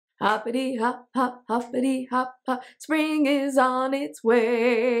Hoppity hop hop, hoppity hop hop, spring is on its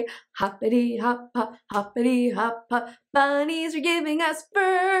way. Hoppity hop hop, hoppity hop hop, bunnies are giving us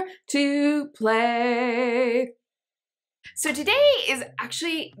fur to play. So today is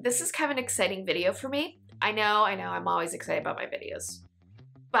actually, this is kind of an exciting video for me. I know, I'm always excited about my videos.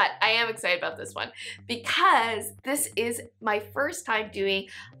 But I am excited about this one because this is my first time doing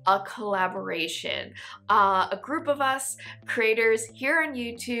a collaboration. A group of us creators here on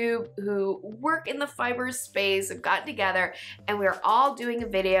YouTube who work in the fiber space have gotten together and we're all doing a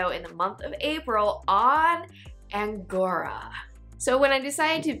video in the month of April on Angora. So when I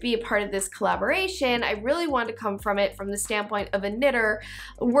decided to be a part of this collaboration, I really wanted to come from it from the standpoint of a knitter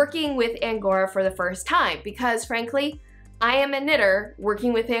working with Angora for the first time because frankly, I am a knitter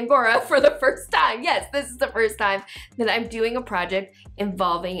working with Angora for the first time. Yes, this is the first time that I'm doing a project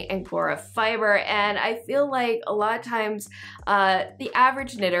involving Angora fiber, and I feel like a lot of times the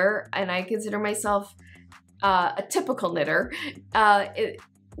average knitter, and I consider myself a typical knitter, a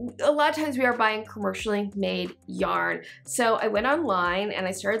lot of times we are buying commercially made yarn. So I went online and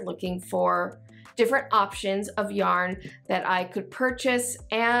I started looking for different options of yarn that I could purchase,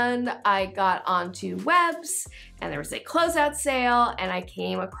 and I got onto webs and there was a closeout sale and I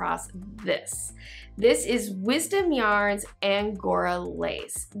came across this. This is Wisdom Yarns Angora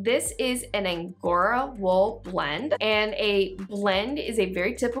Lace. This is an Angora wool blend, and a blend is a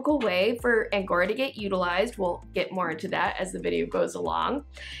very typical way for Angora to get utilized. We'll get more into that as the video goes along.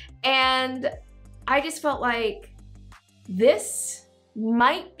 And I just felt like this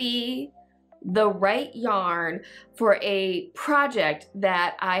might be the right yarn for a project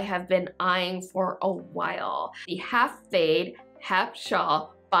that I have been eyeing for a while. The Half Fade, Half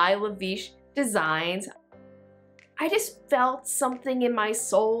Shawl by Lavish Designs. I just felt something in my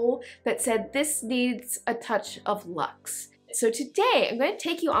soul that said this needs a touch of luxe. So today I'm going to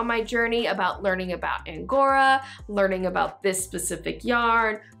take you on my journey about learning about Angora, learning about this specific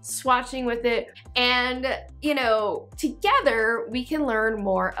yarn, swatching with it, and you know, together we can learn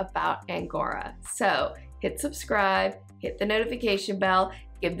more about Angora. So hit subscribe, hit the notification bell,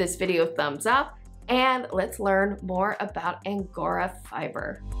 give this video a thumbs up, and let's learn more about Angora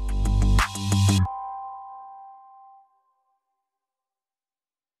fiber.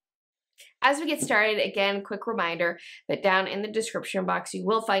 As we get started, again, quick reminder that down in the description box, you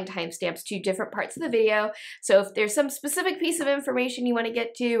will find timestamps to different parts of the video. So if there's some specific piece of information you want to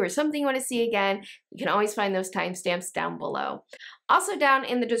get to or something you want to see again, you can always find those timestamps down below. Also down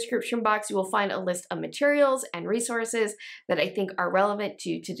in the description box, you will find a list of materials and resources that I think are relevant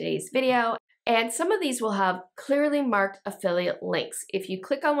to today's video. And some of these will have clearly marked affiliate links. If you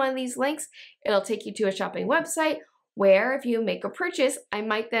click on one of these links, it'll take you to a shopping website where if you make a purchase, I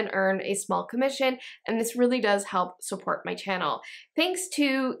might then earn a small commission, and this really does help support my channel. Thanks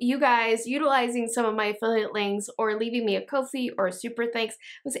to you guys utilizing some of my affiliate links or leaving me a Ko-fi or a super thanks,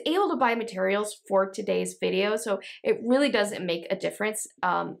 I was able to buy materials for today's video, so it really does make a difference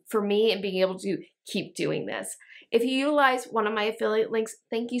for me in being able to keep doing this. If you utilize one of my affiliate links,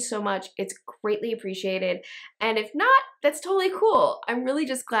 thank you so much. It's greatly appreciated. And if not, that's totally cool. I'm really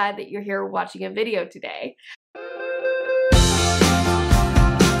just glad that you're here watching a video today.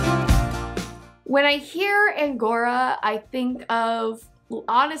 When I hear Angora, I think of,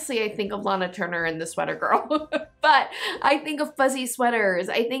 honestly, I think of Lana Turner and the Sweater Girl, but I think of fuzzy sweaters.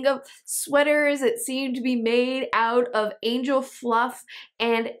 I think of sweaters that seem to be made out of angel fluff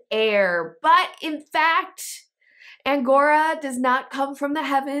and air. But in fact, Angora does not come from the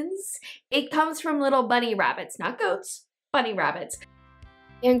heavens. It comes from little bunny rabbits, not goats, bunny rabbits.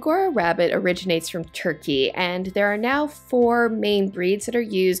 Angora Rabbit originates from Turkey, and there are now 4 main breeds that are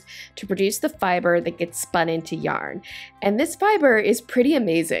used to produce the fiber that gets spun into yarn. And this fiber is pretty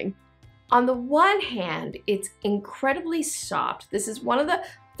amazing. On the one hand, it's incredibly soft. This is one of the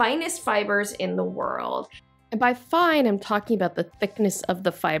finest fibers in the world. And by fine, I'm talking about the thickness of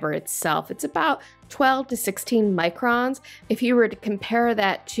the fiber itself. It's about 12 to 16 microns. If you were to compare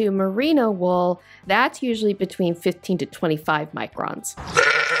that to merino wool, that's usually between 15 to 25 microns.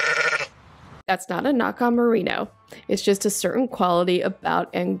 That's not a knock on merino. It's just a certain quality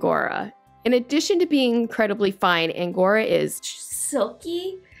about Angora. In addition to being incredibly fine, Angora is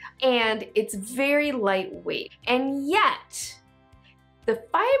silky and it's very lightweight. And yet, the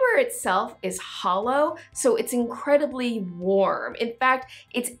fiber itself is hollow, so it's incredibly warm. In fact,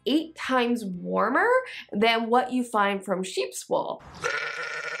 it's 8 times warmer than what you find from sheep's wool.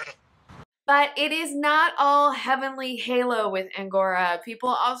 But it is not all heavenly halo with Angora. People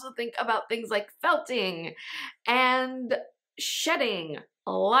also think about things like felting and shedding.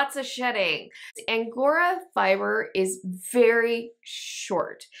 Lots of shedding. Angora fiber is very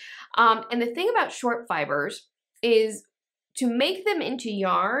short. And the thing about short fibers is to make them into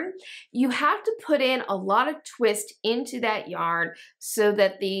yarn, you have to put in a lot of twist into that yarn so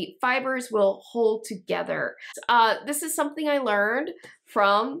that the fibers will hold together. This is something I learned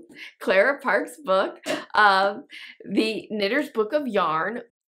from Clara Parks' book, The Knitter's Book of Yarn.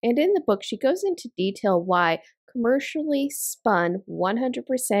 And in the book, she goes into detail why commercially spun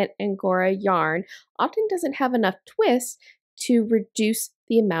 100% Angora yarn often doesn't have enough twist to reduce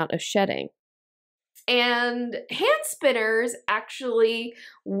the amount of shedding. And hand spinners actually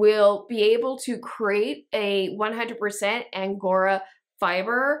will be able to create a 100% Angora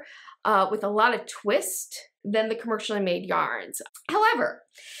fiber with a lot of twist than the commercially made yarns. However,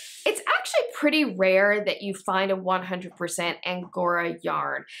 it's actually pretty rare that you find a 100% Angora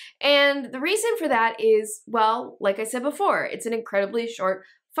yarn. And the reason for that is, well, like I said before, it's an incredibly short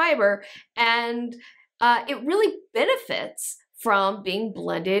fiber, and it really benefits from being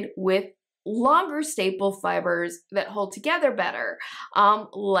blended with longer staple fibers that hold together better,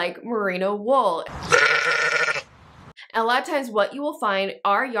 like merino wool. And a lot of times what you will find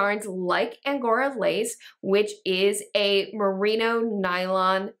are yarns like Angora lace, which is a merino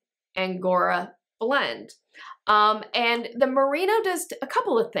nylon Angora blend. And the merino does a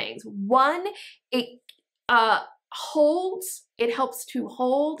couple of things. One, it helps to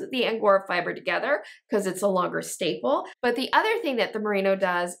hold the Angora fiber together because it's a longer staple. But the other thing that the merino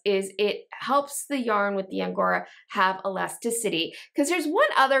does is it helps the yarn with the Angora have elasticity, because there's one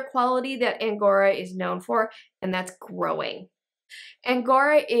other quality that Angora is known for, and that's growing.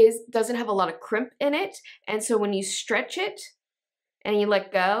 Angora doesn't have a lot of crimp in it, and so when you stretch it and you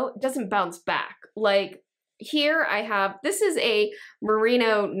let go, it doesn't bounce back. Like here this is a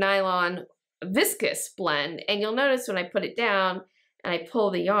merino nylon viscous blend, and you'll notice when I put it down and I pull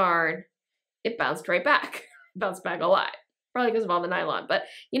the yarn, it bounced right back. It bounced back a lot, probably because of all the nylon, but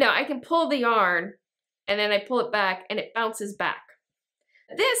you know, I can pull the yarn and then I pull it back and it bounces back.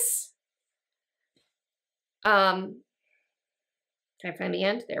 This, can I find the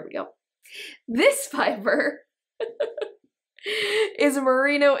end? There we go. This fiber is a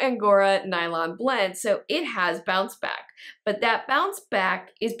merino Angora nylon blend, so it has bounce back, but that bounce back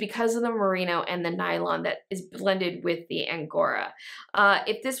is because of the merino and the nylon that is blended with the Angora.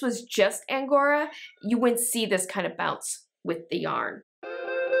 If this was just Angora, you wouldn't see this kind of bounce with the yarn.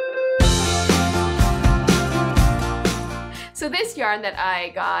 So this yarn that I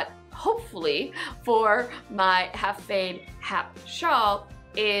got, hopefully, for my half fade half shawl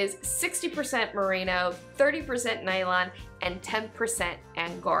is 60% merino, 30% nylon, and 10%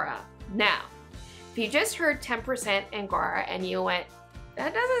 Angora. Now, if you just heard 10% Angora and you went,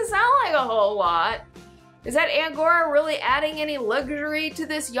 that doesn't sound like a whole lot. Is that Angora really adding any luxury to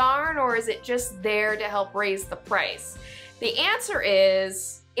this yarn, or is it just there to help raise the price? The answer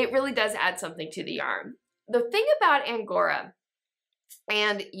is, it really does add something to the yarn. The thing about Angora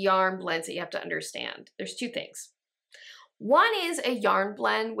and yarn blends that you have to understand, there's two things. One is a yarn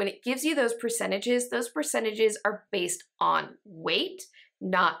blend. When it gives you those percentages are based on weight,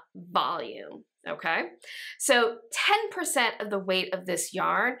 not volume, okay? So 10% of the weight of this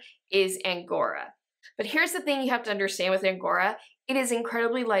yarn is Angora. But here's the thing you have to understand with Angora, it is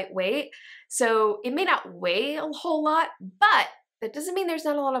incredibly lightweight, so it may not weigh a whole lot, but that doesn't mean there's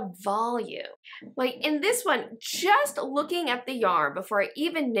not a lot of volume. Like in this one, just looking at the yarn before I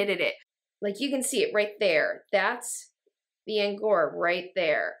even knitted it, like you can see it right there, that's the Angora right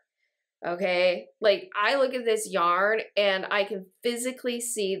there, okay? Like I look at this yarn and I can physically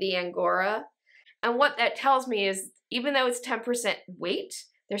see the Angora, and what that tells me is even though it's 10% weight,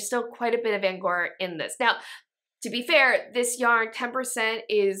 there's still quite a bit of Angora in this. Now, to be fair, this yarn, 10%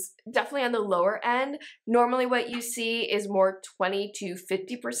 is definitely on the lower end. Normally what you see is more 20 to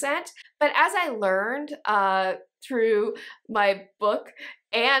 50%, but as I learned through my book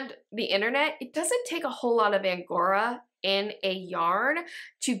and the internet, it doesn't take a whole lot of Angora in a yarn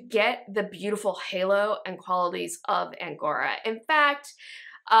to get the beautiful halo and qualities of Angora. In fact,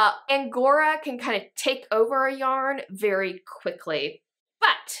 Angora can kind of take over a yarn very quickly.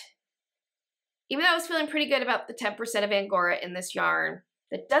 But even though I was feeling pretty good about the 10% of Angora in this yarn,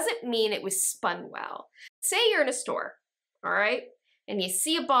 that doesn't mean it was spun well. Say you're in a store, all right, and you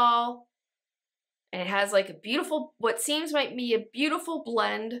see a ball and it has like a beautiful, what seems might be a beautiful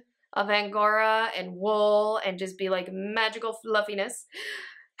blend of Angora and wool and just be like magical fluffiness.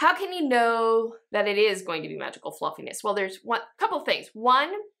 How can you know that it is going to be magical fluffiness? Well, there's a couple of things.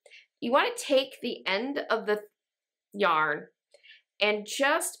 One, you want to take the end of the yarn and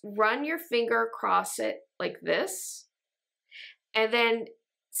just run your finger across it like this and then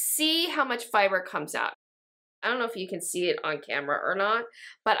see how much fiber comes out. I don't know if you can see it on camera or not,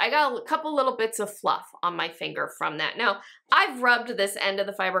 but I got a couple little bits of fluff on my finger from that. Now, I've rubbed this end of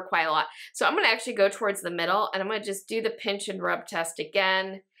the fiber quite a lot, so I'm gonna actually go towards the middle and I'm gonna just do the pinch and rub test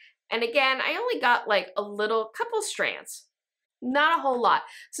again. And again, I only got like a couple strands, not a whole lot.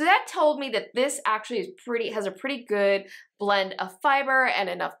 So that told me that this actually has a pretty good blend of fiber and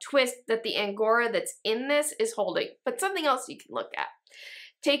enough twist that the Angora that's in this is holding. But something else you can look at.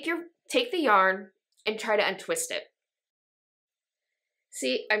 Take the yarn and try to untwist it.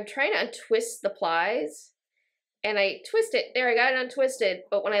 See, I'm trying to untwist the plies and I twist it. There, I got it untwisted,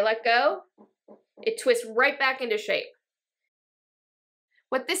 but when I let go, it twists right back into shape.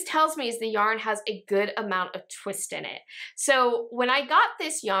 What this tells me is the yarn has a good amount of twist in it. So when I got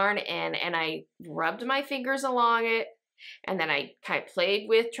this yarn in and I rubbed my fingers along it, and then I kind of played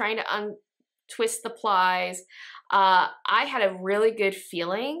with trying to untwist the plies, I had a really good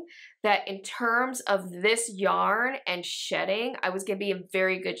feeling that in terms of this yarn and shedding, I was gonna be in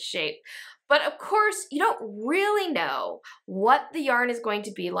very good shape. But of course, you don't really know what the yarn is going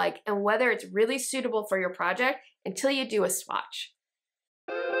to be like and whether it's really suitable for your project until you do a swatch.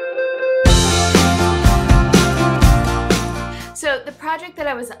 So the project that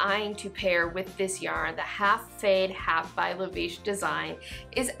I was eyeing to pair with this yarn, the half fade, half by Lavish design,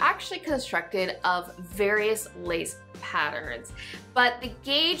 is actually constructed of various lace patterns. But the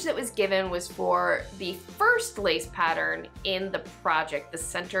gauge that was given was for the first lace pattern in the project, the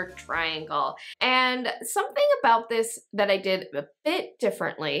center triangle. And something about this that I did a bit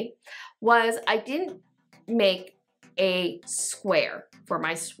differently was I didn't make a square for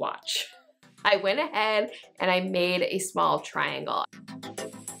my swatch. I went ahead and I made a small triangle.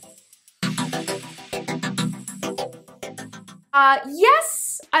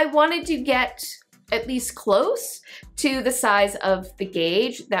 Yes, I wanted to get at least close to the size of the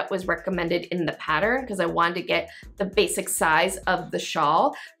gauge that was recommended in the pattern because I wanted to get the basic size of the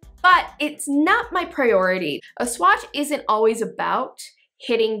shawl, but it's not my priority. A swatch isn't always about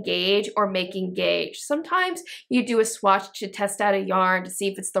hitting gauge or making gauge. Sometimes you do a swatch to test out a yarn to see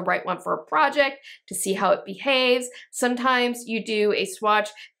if it's the right one for a project, to see how it behaves. Sometimes you do a swatch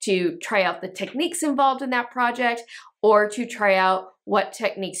to try out the techniques involved in that project or to try out what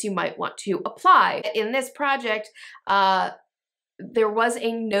techniques you might want to apply. In this project, there was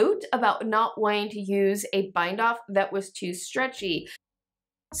a note about not wanting to use a bind off that was too stretchy.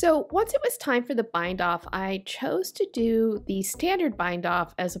 So once it was time for the bind off, I chose to do the standard bind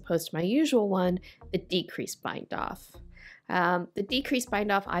off as opposed to my usual one, the decrease bind off. The decrease bind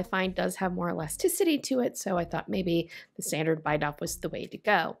off I find does have more elasticity to it, so I thought maybe the standard bind off was the way to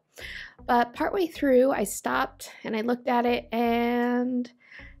go. But partway through, I stopped and I looked at it and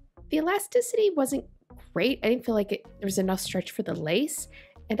the elasticity wasn't great. I didn't feel like there was enough stretch for the lace.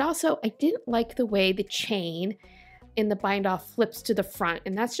 And also I didn't like the way the chain in the bind off flips to the front,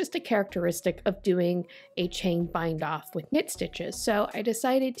 and that's just a characteristic of doing a chain bind off with knit stitches. So I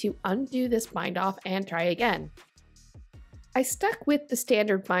decided to undo this bind off and try again. I stuck with the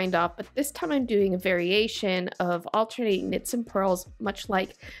standard bind off, but this time I'm doing a variation of alternating knits and purls, much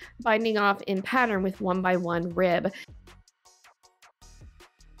like binding off in pattern with 1x1 rib.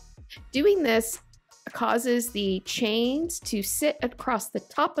 Doing this causes the chains to sit across the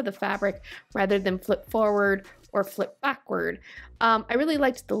top of the fabric rather than flip forward or flip backward. I really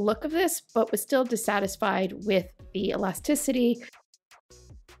liked the look of this, but was still dissatisfied with the elasticity.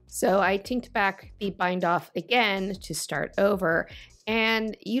 So I tinked back the bind off again to start over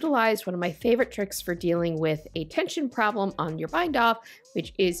and utilized one of my favorite tricks for dealing with a tension problem on your bind off,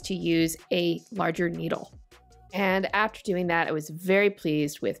 which is to use a larger needle. And after doing that, I was very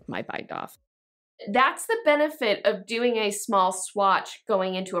pleased with my bind off. That's the benefit of doing a small swatch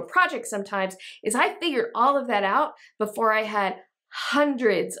going into a project sometimes, is I figured all of that out before I had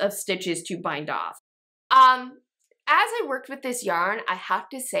hundreds of stitches to bind off. As I worked with this yarn, I have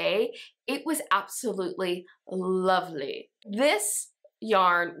to say, it was absolutely lovely. This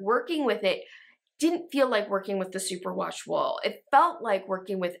yarn, working with it, didn't feel like working with the superwash wool. It felt like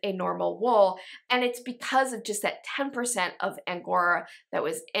working with a normal wool, and it's because of just that 10% of Angora that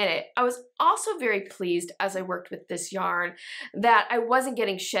was in it. I was also very pleased as I worked with this yarn that I wasn't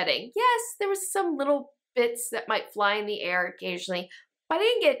getting shedding. Yes, there was some little bits that might fly in the air occasionally, but I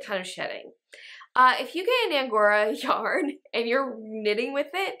didn't get a ton of shedding. If you get an Angora yarn and you're knitting with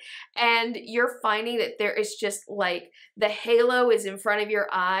it and you're finding that there is just like the halo is in front of your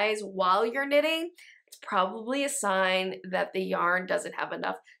eyes while you're knitting, it's probably a sign that the yarn doesn't have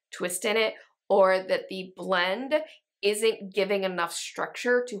enough twist in it or that the blend isn't giving enough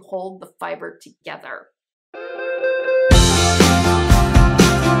structure to hold the fiber together.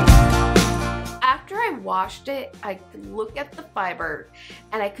 washed it, I could look at the fiber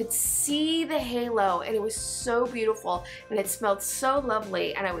and I could see the halo, and it was so beautiful and it smelled so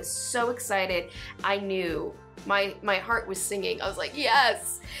lovely, and I was so excited. I knew my heart was singing. I was like,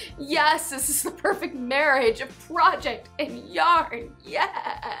 yes, yes, this is the perfect marriage of project and yarn.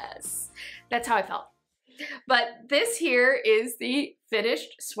 Yes. That's how I felt. But this here is the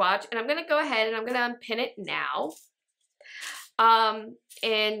finished swatch, and I'm gonna go ahead and I'm gonna unpin it now.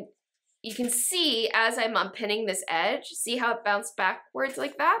 And you can see as I'm unpinning this edge, see how it bounced backwards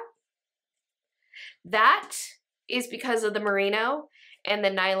like that? That is because of the merino and the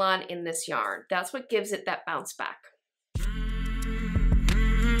nylon in this yarn. That's what gives it that bounce back.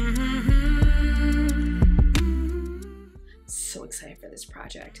 So excited for this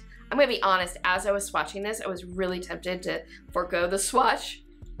project. I'm gonna be honest, as I was swatching this, I was really tempted to forego the swatch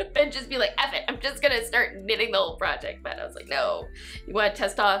and just be like, F it, I'm just gonna start knitting the whole project. But I was like, no, you wanna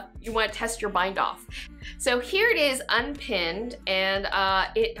test your bind off. So here it is unpinned, and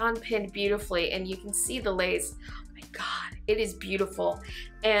it unpinned beautifully, and you can see the lace. Oh my God, it is beautiful.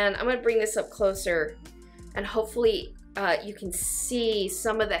 And I'm gonna bring this up closer, and hopefully you can see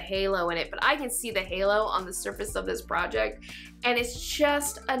some of the halo in it, but I can see the halo on the surface of this project, and it's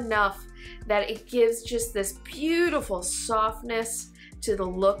just enough that it gives just this beautiful softness to the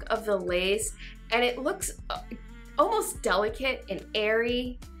look of the lace, and it looks almost delicate and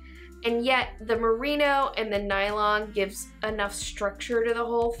airy, and yet the merino and the nylon gives enough structure to the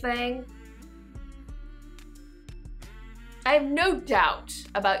whole thing. I have no doubt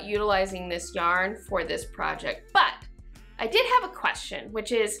about utilizing this yarn for this project, but I did have a question,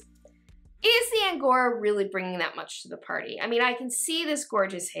 which is the Angora really bringing that much to the party? I mean, I can see this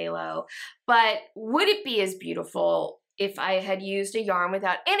gorgeous halo, but would it be as beautiful if I had used a yarn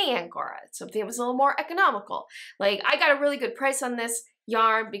without any Angora? Something that was a little more economical. Like, I got a really good price on this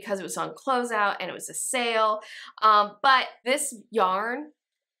yarn because it was on closeout and it was a sale, but this yarn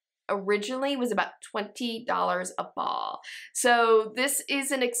originally was about $20 a ball. So this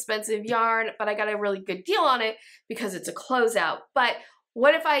is an expensive yarn, but I got a really good deal on it because it's a closeout. But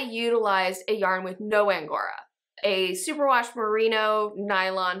what if I utilized a yarn with no Angora? A superwash merino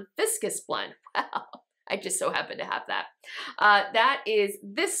nylon viscose blend. Wow, I just so happen to have that. That is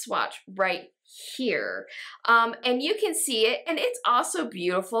this swatch right here. And you can see it, and it's also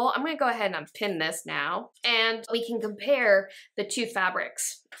beautiful. I'm gonna go ahead and unpin this now, and we can compare the two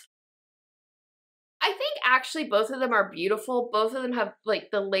fabrics. I think actually both of them are beautiful. Both of them have,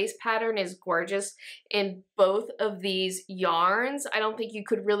 like, the lace pattern is gorgeous in both of these yarns. I don't think you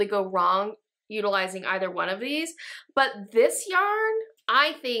could really go wrong utilizing either one of these. But this yarn,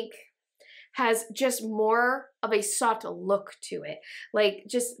 I think, has just more of a soft look to it. Like,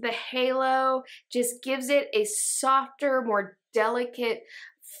 just the halo just gives it a softer, more delicate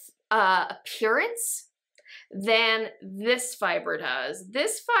appearance than this fiber does.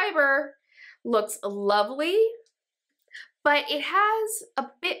 This fiber looks lovely, but it has a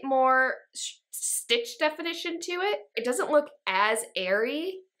bit more stitch definition to it. It doesn't look as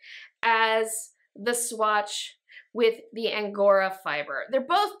airy as the swatch with the Angora fiber. They're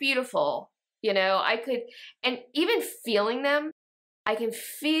both beautiful, you know. And even feeling them, I can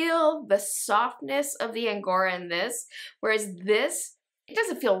feel the softness of the Angora in this, whereas this, it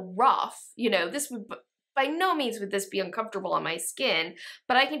doesn't feel rough, you know. This would, by no means would this be uncomfortable on my skin,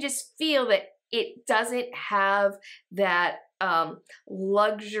 but I can just feel that it doesn't have that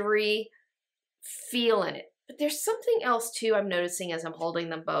luxury feel in it. But there's something else too I'm noticing as I'm holding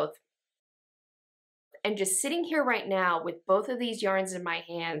them both. And just sitting here right now with both of these yarns in my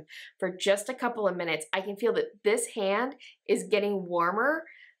hand for just a couple of minutes, I can feel that this hand is getting warmer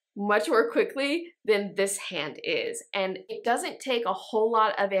much more quickly than this hand is. And it doesn't take a whole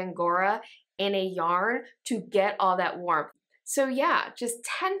lot of Angora in a yarn to get all that warmth. So yeah, just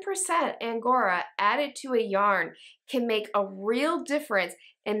 10% Angora added to a yarn can make a real difference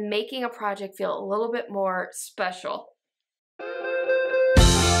in making a project feel a little bit more special.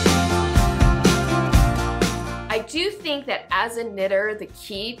 I do think that as a knitter, the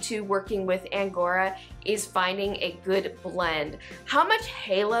key to working with Angora is finding a good blend. How much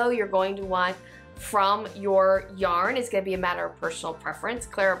halo you're going to want from your yarn is going to be a matter of personal preference.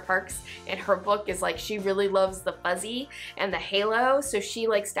 Clara Parks in her book is like, she really loves the fuzzy and the halo, so she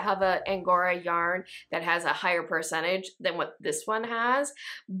likes to have an Angora yarn that has a higher percentage than what this one has.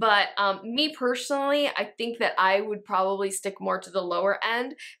 But me personally, I think that I would probably stick more to the lower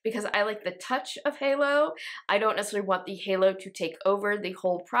end because I like the touch of halo. I don't necessarily want the halo to take over the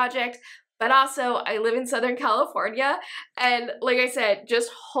whole project, But also, I live in Southern California, and like I said,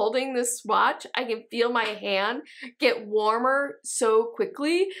 just holding this watch, I can feel my hand get warmer so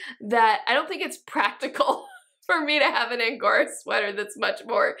quickly that I don't think it's practical for me to have an Angora sweater that's much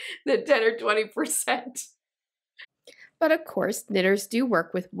more than 10 or 20%. But of course, knitters do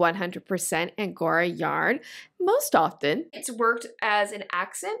work with 100% Angora yarn. Most often, it's worked as an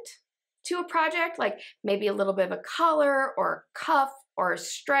accent to a project, like maybe a little bit of a collar or a cuff or a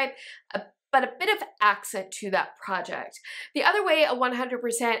stripe, but a bit of accent to that project. The other way a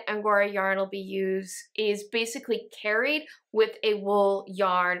 100% Angora yarn will be used is basically carried with a wool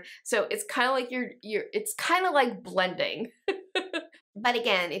yarn. So it's kind of like it's kind of like blending. But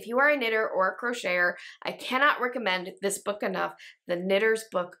again, if you are a knitter or a crocheter, I cannot recommend this book enough, The Knitter's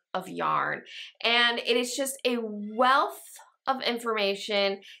Book of Yarn. And it is just a wealth of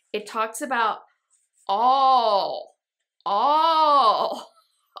information. It talks about all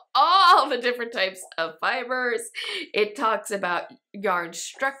the different types of fibers. It talks about yarn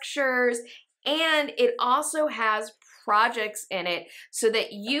structures, and it also has projects in it so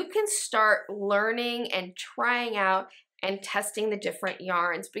that you can start learning and trying out and testing the different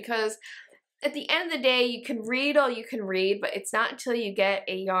yarns, because at the end of the day, you can read all you can read, but it's not until you get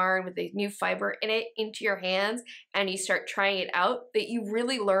a yarn with a new fiber in it into your hands and you start trying it out that you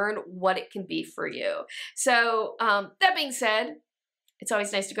really learn what it can be for you. So that being said, it's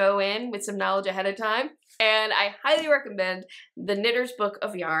always nice to go in with some knowledge ahead of time. And I highly recommend The Knitter's Book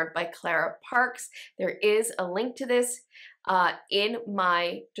of Yarn by Clara Parks. There is a link to this in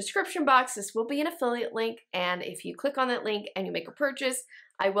my description box. This will be an affiliate link, and if you click on that link and you make a purchase,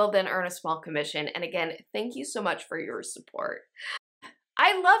 I will then earn a small commission. And again, thank you so much for your support.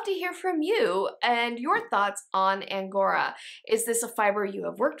 I'd love to hear from you and your thoughts on Angora. Is this a fiber you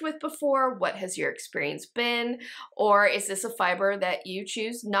have worked with before? What has your experience been? Or is this a fiber that you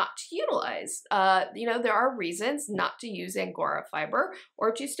choose not to utilize? You know, there are reasons not to use Angora fiber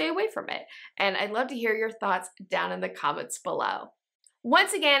or to stay away from it. And I'd love to hear your thoughts down in the comments below.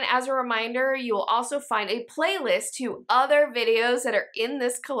 Once again, as a reminder, you will also find a playlist to other videos that are in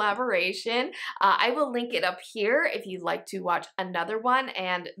this collaboration. I will link it up here if you'd like to watch another one,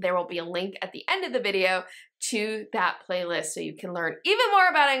 and there will be a link at the end of the video to that playlist so you can learn even more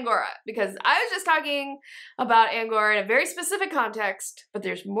about Angora, because I was just talking about Angora in a very specific context, but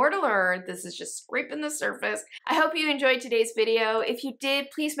there's more to learn. This is just scraping the surface. I hope you enjoyed today's video. If you did,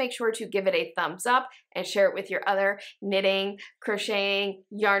 please make sure to give it a thumbs up and share it with your other knitting, crocheting,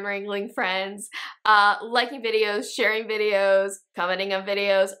 yarn wrangling friends. Liking videos, sharing videos, commenting on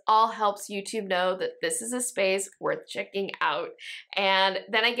videos, all helps YouTube know that this is a space worth checking out. And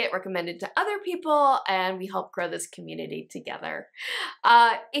then I get recommended to other people, and we help grow this community together.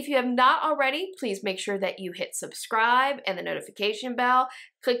 If you have not already, please make sure that you hit subscribe and the notification bell.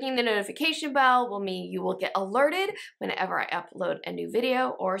 Clicking the notification bell will mean you will get alerted whenever I upload a new video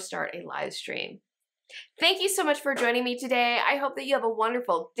or start a live stream. Thank you so much for joining me today. I hope that you have a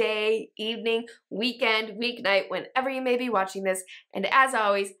wonderful day, evening, weekend, weeknight, whenever you may be watching this. And as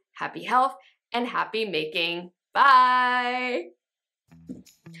always, happy health and happy making. Bye!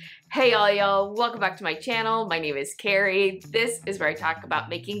 Hey all y'all, welcome back to my channel. My name is Carrie. This is where I talk about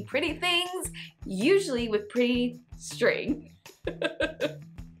making pretty things, usually with pretty string.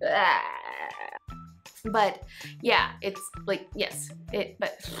 But yeah, it's like, yes,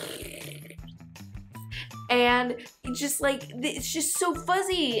 and it's just like, it's just so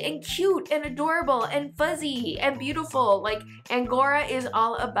fuzzy and cute and adorable and fuzzy and beautiful. Like, Angora is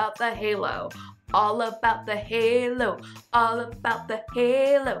all about the halo. All about the halo, all about the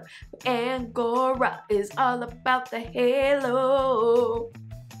halo. Angora is all about the halo.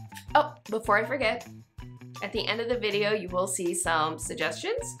 Oh, before I forget, at the end of the video, you will see some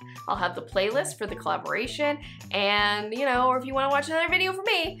suggestions. I'll have the playlist for the collaboration, and you know, or if you want to watch another video from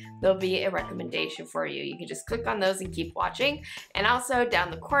me, there'll be a recommendation for you. You can just click on those and keep watching. And also down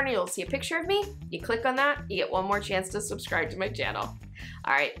the corner, you'll see a picture of me. You click on that, you get one more chance to subscribe to my channel.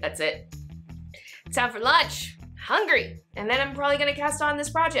 All right, that's it. It's time for lunch. Hungry. And then I'm probably gonna cast on this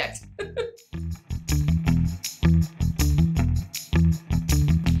project.